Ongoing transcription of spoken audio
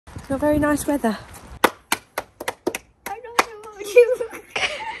not very nice weather. I don't want you.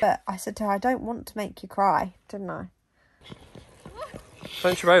 But I said to her, I don't want to make you cry, didn't I?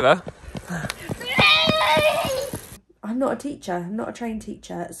 Don't you over? I'm not a teacher. I'm not a trained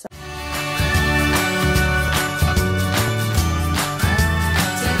teacher. So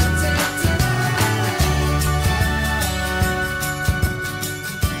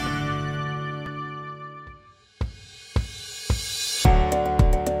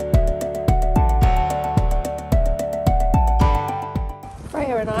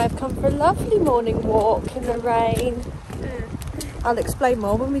Freya and I have come for a lovely morning walk in the rain. I'll explain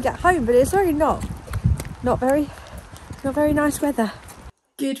more when we get home, but it's really not very nice weather.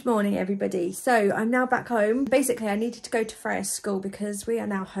 Good morning, everybody. So I'm now back home. Basically, I needed to go to Freya's school because we are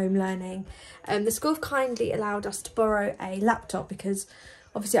now home learning. The school have kindly allowed us to borrow a laptop because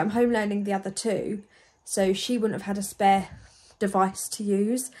obviously I'm home learning the other two, so she wouldn't have had a spare device to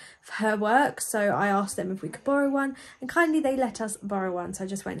use for her work. So I asked them if we could borrow one, and kindly they let us borrow one. So I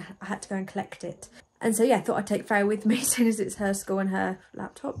had to go and collect it. And so, yeah, I thought I'd take Freya with me as soon as it's her school and her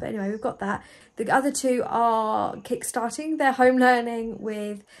laptop. But anyway, we've got that. The other two are kickstarting their home learning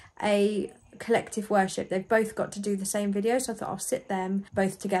with a collective worship. They've both got to do the same video, so I thought I'll sit them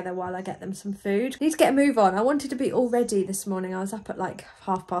both together while I get them some food. I need to get a move on. I wanted to be all ready this morning. I was up at like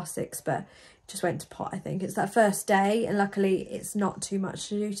 6:30, but just went to pot. I think it's that first day, and luckily it's not too much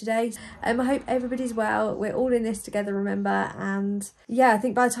to do today. I hope everybody's well. We're all in this together, remember, and yeah, I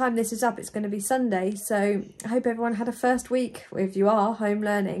think by the time this is up it's going to be Sunday, so I hope everyone had a first week if you are home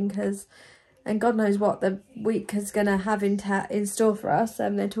learning, and God knows what the week is going to have in store for us.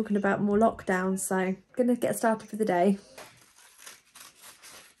 They're talking about more lockdowns, so I'm going to get started for the day.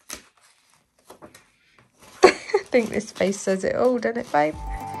 I think this face says it all, doesn't it, babe?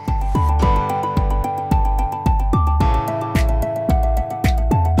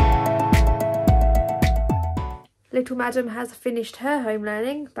 Little Madam has finished her home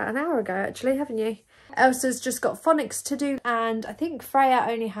learning about an hour ago, actually, haven't you? Elsa's just got phonics to do, and I think Freya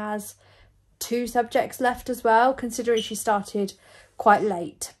only has 2 subjects left as well, considering she started quite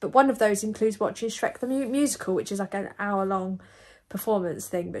late. But one of those includes watching Shrek the Musical, which is like an hour-long performance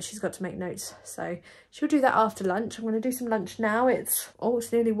thing, but she's got to make notes. So she'll do that after lunch. I'm going to do some lunch now. It's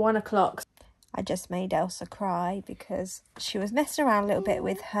nearly 1 o'clock. I just made Elsa cry because she was messing around a little bit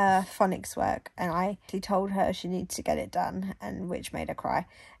with her phonics work, and I told her she needs to get it done, and which made her cry.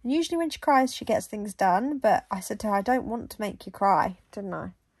 And usually when she cries, she gets things done, but I said to her, I don't want to make you cry, didn't I?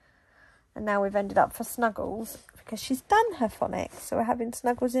 And now we've ended up for Snuggles because she's done her phonics, so we're having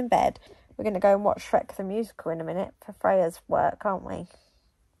Snuggles in bed. We're going to go and watch Shrek the Musical in a minute for Freya's work, aren't we?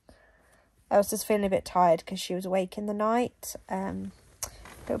 Elsa's feeling a bit tired because she was awake in the night.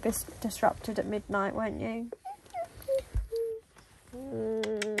 A little bit disrupted at midnight, weren't you?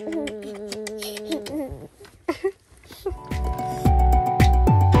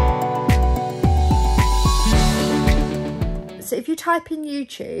 So if you type in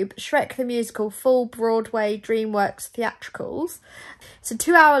YouTube, Shrek the Musical full Broadway DreamWorks theatricals, it's a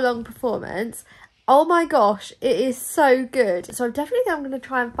 2-hour-long performance. Oh my gosh, it is so good. So I definitely think I'm going to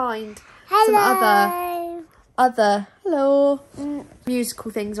try and find some other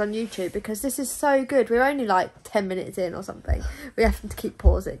musical things on YouTube, because this is so good. We're only like 10 minutes in or something. We have to keep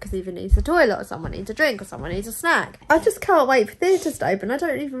pause it because either needs the toilet, or someone needs a drink, or someone needs a snack. I just can't wait for theatres to open. I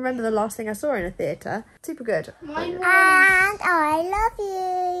don't even remember the last thing I saw in a theatre. Super good. And I love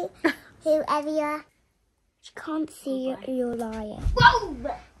you. Whoever you are. She can't see you're lying. Whoa!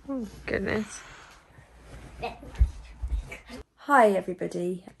 Oh goodness. Hi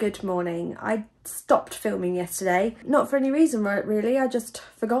everybody, good morning. I stopped filming yesterday, not for any reason really, I just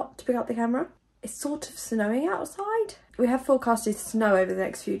forgot to pick up the camera. It's sort of snowing outside. We have forecasted snow over the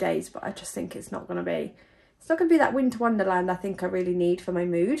next few days, but I just think it's not going to be that winter wonderland I think I really need for my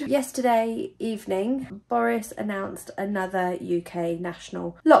mood. Yesterday evening, Boris announced another UK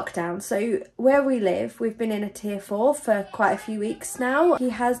national lockdown. So where we live, we've been in a tier 4 for quite a few weeks now. He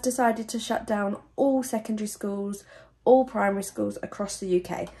has decided to shut down all secondary schools, all primary schools across the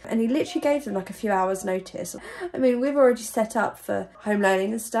UK, and he literally gave them like a few hours notice. I mean, we've already set up for home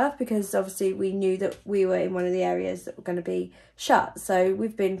learning and stuff because obviously we knew that we were in one of the areas that were going to be shut, so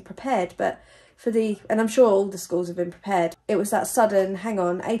we've been prepared. But and I'm sure all the schools have been prepared, it was that sudden, hang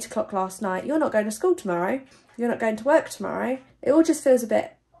on, 8 o'clock last night, you're not going to school tomorrow, you're not going to work tomorrow. It all just feels a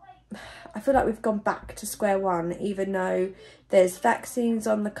bit I feel like we've gone back to square one, even though there's vaccines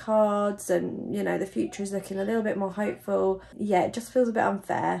on the cards and, you know, the future is looking a little bit more hopeful. Yeah, it just feels a bit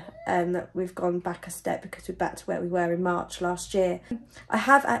unfair that we've gone back a step because we're back to where we were in March last year. I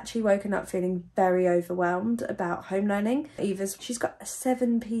have actually woken up feeling very overwhelmed about home learning. She's got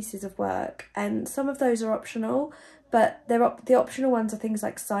 7 pieces of work and some of those are optional, but the optional ones are things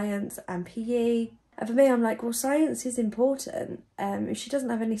like science and PE. And for me, I'm like, well, science is important. If she doesn't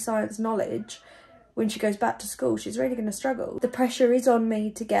have any science knowledge when she goes back to school, she's really going to struggle. The pressure is on me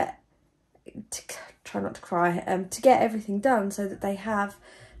to try not to cry, to get everything done so that they have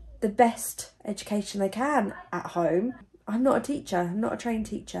the best education they can at home. I'm not a teacher, I'm not a trained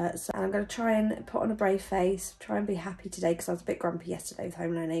teacher, so I'm going to try and put on a brave face, try and be happy today because I was a bit grumpy yesterday with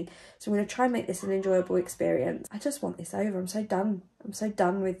home learning. So I'm going to try and make this an enjoyable experience. I just want this over. I'm so done. I'm so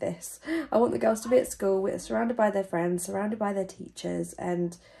done with this. I want the girls to be at school, surrounded by their friends, surrounded by their teachers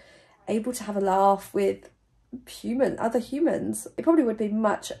and able to have a laugh with other humans. It probably would be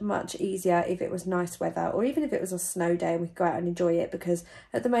much easier if it was nice weather, or even if it was a snow day and we could go out and enjoy it, because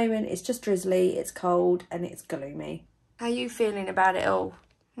at the moment it's just drizzly, it's cold and it's gloomy. How are you feeling about it all?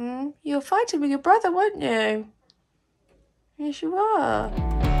 You were fighting with your brother, weren't you? Yes, you were.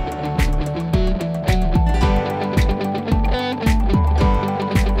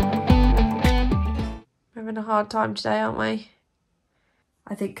 We're having a hard time today, aren't we?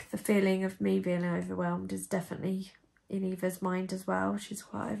 I think the feeling of me being overwhelmed is definitely in Eva's mind as well. She's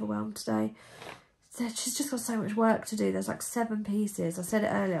quite overwhelmed today. She's just got so much work to do. There's like 7 pieces. I said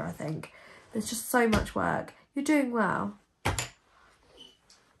it earlier, I think. There's just so much work. You're doing well.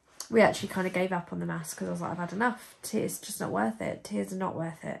 We actually kind of gave up on the maths because I was like, I've had enough. Tears just not worth it. Tears are not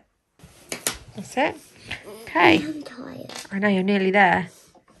worth it. That's it. Okay. I'm tired. I know, you're nearly there.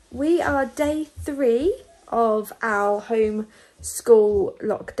 We are day 3 of our home school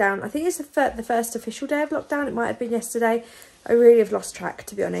lockdown. I think it's the first official day of lockdown. It might have been yesterday. I really have lost track,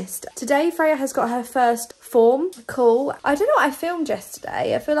 to be honest. Today, Freya has got her first form call. I don't know what I filmed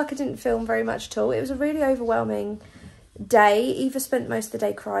yesterday. I feel like I didn't film very much at all. It was a really overwhelming day. Eva spent most of the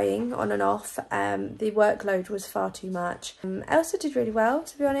day crying on and off. The workload was far too much. Elsa did really well,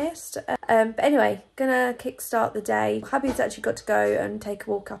 to be honest. But anyway, gonna kickstart the day. Hubby's actually got to go and take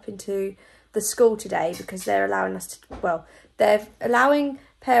a walk up into the school today because they're allowing us to, well, they're allowing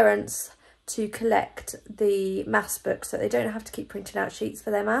parents to collect the maths books so they don't have to keep printing out sheets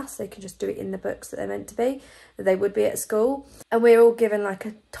for their maths. They can just do it in the books that they're meant to be, that they would be at school. And we're all given like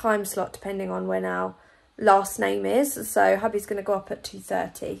a time slot depending on when our last name is. So hubby's going to go up at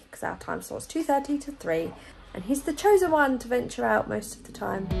 2:30 because our time slot's 2:30 to 3. And he's the chosen one to venture out most of the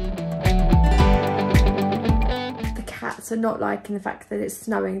time. The cats are not liking the fact that it's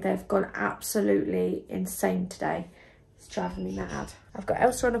snowing. They've gone absolutely insane today. It's driving me mad. I've got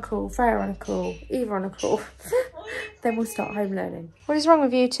Elsa on a call, Freya on a call, Eva on a call. Then we'll start home learning. What is wrong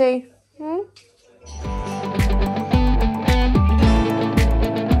with you two?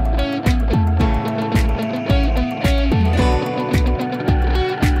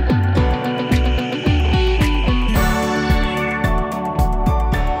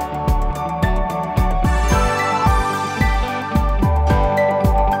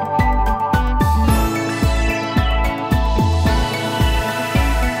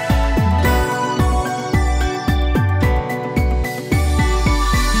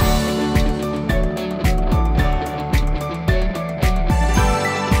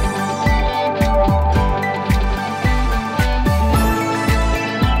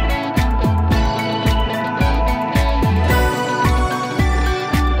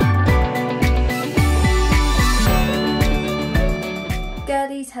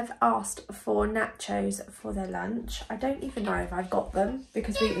 Have asked for nachos for their lunch. I don't even know if I've got them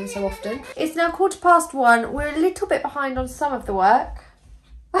because we eat them so often. It's now 1:15. We're a little bit behind on some of the work.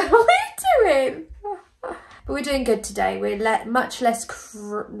 What are you doing? But we're doing good today. We're much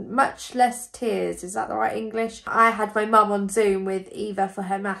less tears. Is that the right English? I had my mum on Zoom with Eva for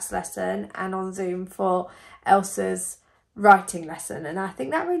her maths lesson and on Zoom for Elsa's writing lesson, and I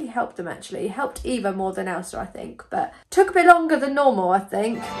think that really helped them actually. It helped Eva more than Elsa, I think, but took a bit longer than normal, I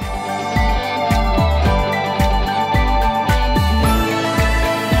think.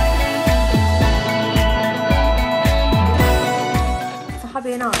 For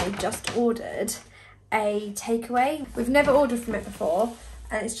hubby and I just ordered a takeaway. We've never ordered from it before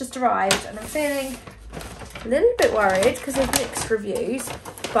and it's just arrived and I'm feeling a little bit worried because there's mixed reviews,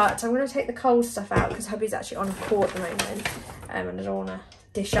 but I'm going to take the cold stuff out because hubby's actually on a call at the moment and I don't want to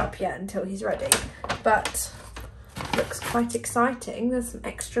dish up yet until he's ready. But looks quite exciting. There's some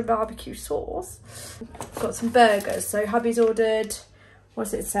extra barbecue sauce. Got some burgers. So hubby's ordered what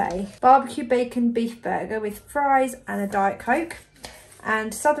does it say? Barbecue bacon beef burger with fries and a Diet Coke.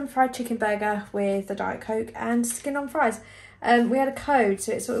 And southern fried chicken burger with a Diet Coke and skin on fries. We had a code,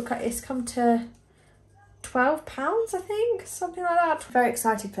 so it's come to £12, I think, something like that. Very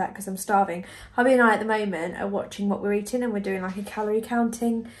excited for that because I'm starving. Hubby and I at the moment are watching what we're eating, and we're doing like a calorie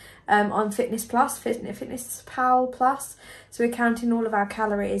counting on Fitness Pal Plus. So we're counting all of our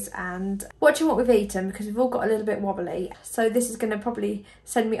calories and watching what we've eaten because we've all got a little bit wobbly. So this is going to probably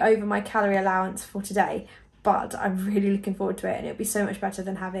send me over my calorie allowance for today. But I'm really looking forward to it, and it'll be so much better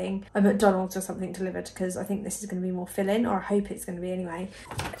than having a McDonald's or something delivered, because I think this is going to be more filling, or I hope it's going to be anyway.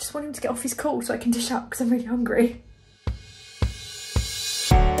 I just want him to get off his call so I can dish up because I'm really hungry.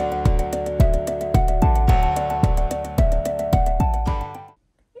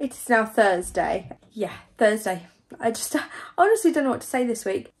 It is now Thursday. Yeah, Thursday. I honestly don't know what to say this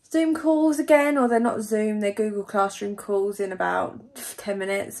week. Zoom calls again, or they're not Zoom, they're Google Classroom calls in about 10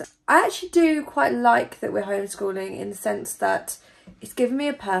 minutes. I actually do quite like that we're homeschooling in the sense that it's given me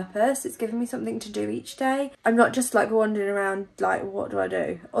a purpose, it's given me something to do each day. I'm not just like wandering around like, what do I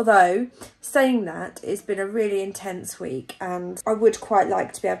do? Although, saying that, it's been a really intense week and I would quite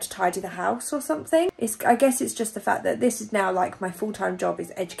like to be able to tidy the house or something. I guess it's just the fact that this is now like my full-time job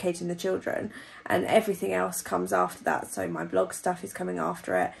is educating the children, and everything else comes after that. So my blog stuff is coming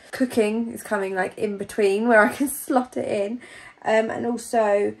after it. Cooking is coming like in between where I can slot it in. And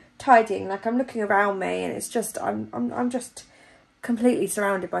also tidying, like I'm looking around me and it's just, I'm just completely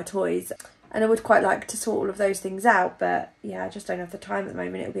surrounded by toys, and I would quite like to sort all of those things out, but yeah, I just don't have the time at the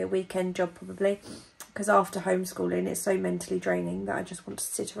moment. It'll be a weekend job probably, because after homeschooling it's so mentally draining that I just want to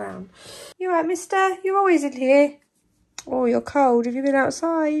sit around. You alright, mister? You're always in here. Oh, you're cold. Have you been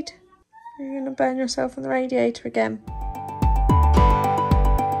outside? You're gonna burn yourself on the radiator again.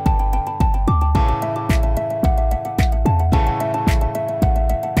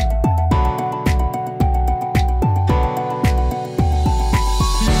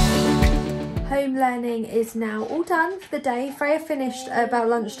 Learning is now all done for the day. Freya finished about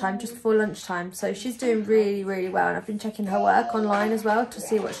lunchtime, just before lunchtime, so she's doing really, really well, and I've been checking her work online as well to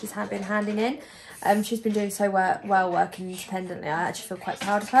see what she's been handing in. She's been doing so well working independently. I actually feel quite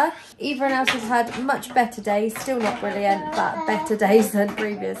proud of her. Eva and Elsa has had much better days, still not brilliant, but better days than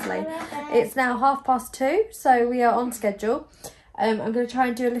previously. It's now 2:30, so we are on schedule. I'm going to try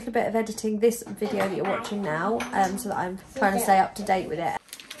and do a little bit of editing this video that you're watching now, so that I'm trying to stay up to date with it.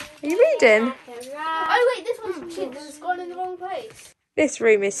 Are you reading? Oh wait, this one's cheap. It's gone in the wrong place. This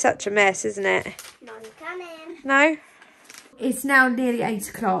room is such a mess, isn't it? No, you come in. No? It's now nearly 8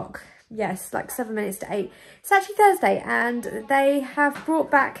 o'clock. Yes, like 7 minutes to 8. It's actually Thursday, and they have brought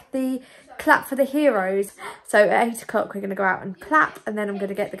back the clap for the heroes. So at 8 o'clock we're going to go out and clap, and then I'm going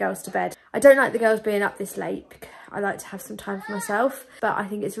to get the girls to bed. I don't like the girls being up this late because I like to have some time for myself, but I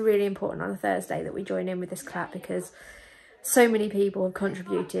think it's really important on a Thursday that we join in with this clap because so many people have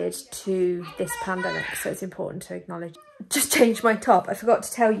contributed to this pandemic, so it's important to acknowledge. Just changed my top. I forgot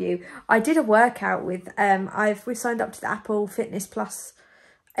to tell you, I did a workout with we signed up to the Apple Fitness Plus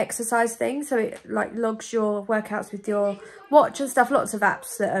exercise thing, so it like logs your workouts with your watch and stuff. Lots of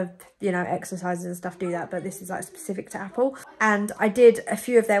apps that are, you know, exercises and stuff do that, but this is like specific to Apple. And I did a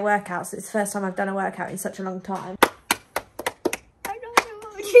few of their workouts. It's the first time I've done a workout in such a long time. I don't know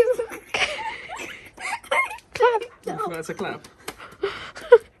what you That's a clap.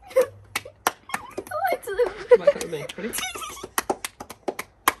 Come on, clap with me. Ready?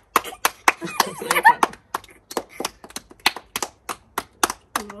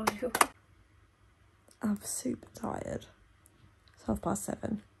 I'm super tired. It's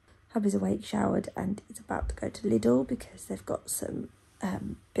 7:30. Hubby's awake, showered, and he's about to go to Lidl because they've got some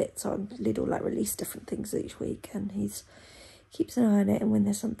bits on Lidl, like release different things each week, and he's keeps an eye on it, and when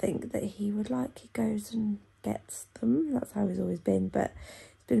there's something that he would like, he goes and gets them. That's how he's always been, but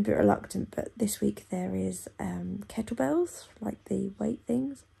he's been a bit reluctant. But this week there is kettlebells, like the weight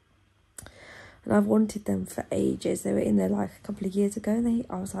things, and I've wanted them for ages. They were in there like a couple of years ago, and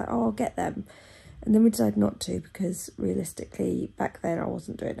I was like, oh, I'll get them, and then we decided not to because realistically back then I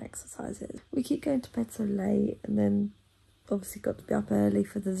wasn't doing exercises. We keep going to bed so late, and then obviously got to be up early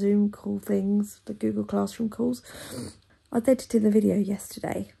for the Zoom call things, the Google Classroom calls. I edited the video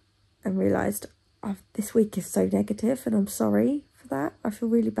yesterday and realised this week is so negative, and I'm sorry for that. I feel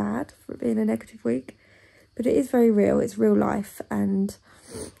really bad for it being a negative week, but it is very real. It's real life, and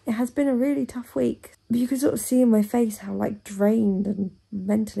it has been a really tough week. You can sort of see in my face how like drained and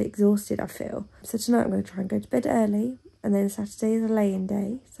mentally exhausted I feel. So tonight I'm going to try and go to bed early, and then Saturday is a lay-in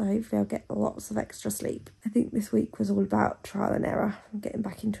day, so hopefully I'll get lots of extra sleep. I think this week was all about trial and error, getting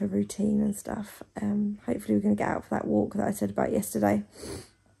back into a routine and stuff. Hopefully we're going to get out for that walk that I said about yesterday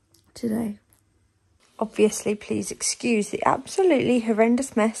today. Obviously, please excuse the absolutely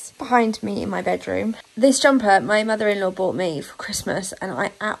horrendous mess behind me in my bedroom. This jumper my mother-in-law bought me for Christmas, and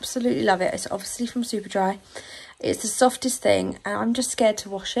I absolutely love it. It's obviously from Superdry. It's the softest thing, and I'm just scared to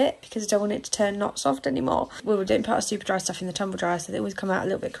wash it because I don't want it to turn not soft anymore. Well, we don't put our Superdry stuff in the tumble dryer, so they always come out a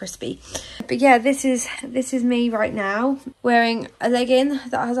little bit crispy. But yeah, this is me right now, wearing a legging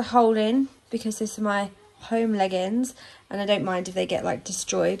that has a hole in because this are my home leggings, and I don't mind if they get like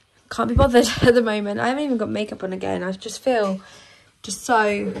destroyed. Can't be bothered at the moment. I haven't even got makeup on again. I just feel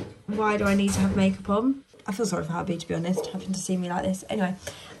so, why do I need to have makeup on? I feel sorry for Hubby, to be honest, having to see me like this. Anyway,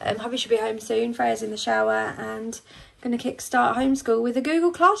 Hubby should be home soon. Freya's in the shower, and I'm going to kickstart homeschool with a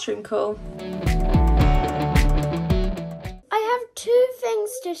Google Classroom call. I have 2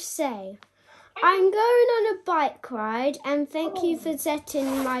 things to say. I'm going on a bike ride, and thank you for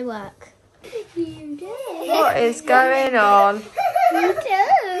setting my work. You did. What is going on? You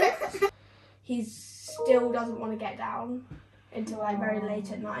too. He still doesn't want to get down until like very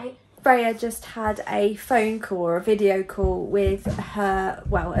late at night. Freya just had a phone call or a video call with her,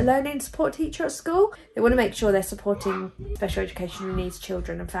 well, a learning support teacher at school. They want to make sure they're supporting special educational needs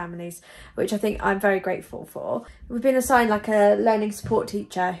children and families, which I think I'm very grateful for. We've been assigned like a learning support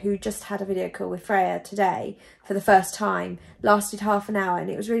teacher who just had a video call with Freya today for the first time. Lasted half an hour, and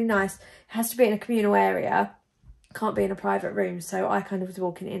it was really nice. It has to be in a communal area. Can't be in a private room, so I kind of was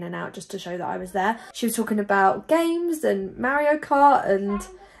walking in and out just to show that I was there. She was talking about games and Mario Kart and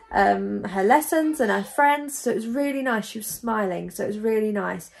her lessons and her friends, so it was really nice. She was smiling, so it was really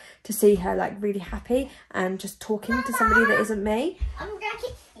nice to see her like really happy and just talking to somebody that isn't me.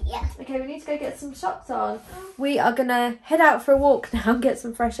 Okay, we need to go get some socks on. We are gonna head out for a walk now and get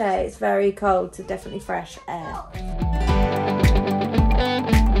some fresh air. It's very cold, so definitely fresh air.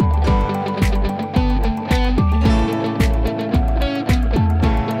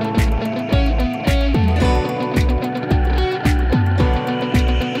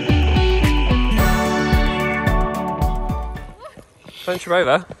 Venture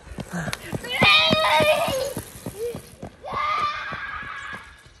over.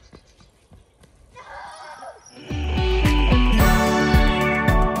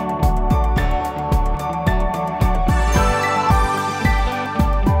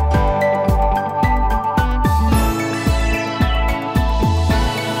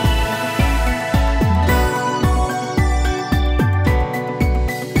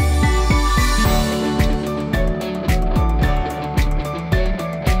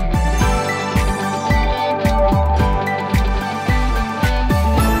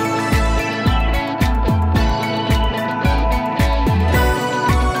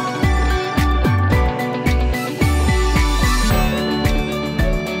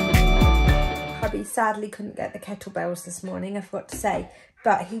 Sadly couldn't get the kettlebells this morning, I forgot to say,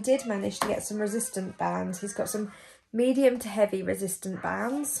 but he did manage to get some resistant bands. He's got some medium to heavy resistant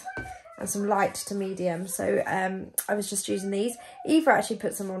bands and some light to medium, so I was just using these. Eva actually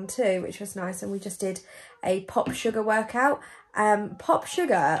put some on too, which was nice, and we just did a pop sugar workout. Pop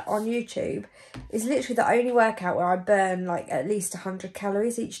sugar on YouTube is literally the only workout where I burn like at least 100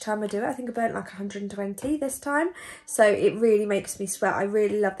 calories each time I do it. I think I burnt like 120 this time, so it really makes me sweat. I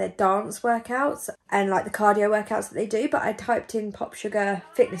really love their dance workouts and like the cardio workouts that they do, but I typed in pop sugar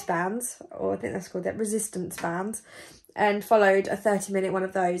fitness bands, or I think that's called that, resistance bands, and followed a 30-minute one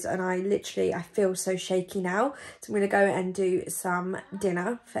of those, and I feel so shaky now. So I'm going to go and do some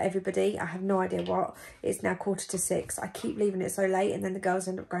dinner for everybody. I have no idea what. It's now 6:45. I keep leaving it so late, and then the girls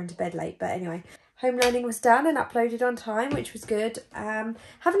end up going to bed late. But anyway, home learning was done and uploaded on time, which was good.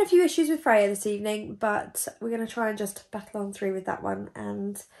 Having a few issues with Freya this evening, but we're going to try and just battle on through with that one.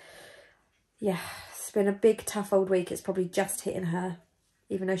 And yeah, it's been a big tough old week. It's probably just hitting her,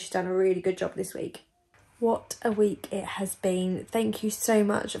 even though she's done a really good job this week. What a week it has been. Thank you so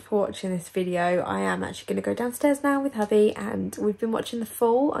much for watching this video. I am actually going to go downstairs now with hubby, and we've been watching The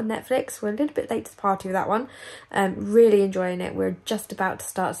Fall on Netflix. We're a little bit late to the party with that one. Really enjoying it. We're just about to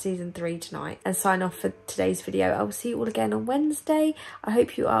start season 3 tonight and sign off for today's video. I will see you all again on Wednesday. I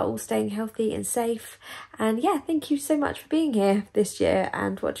hope you are all staying healthy and safe. And yeah, thank you so much for being here this year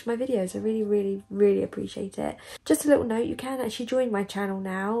and watching my videos. I really appreciate it. Just a little note, you can actually join my channel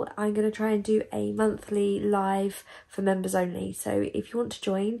now. I'm going to try and do a monthly live for members only, so if you want to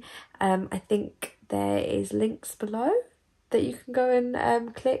join, I think there is links below that you can go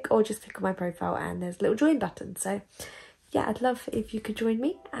and click, or just click on my profile and there's a little join button. So yeah, I'd love if you could join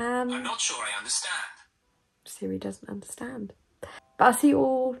me. I'm not sure I understand. Siri doesn't understand. But I'll see you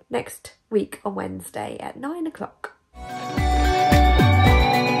all next week on Wednesday at 9 o'clock.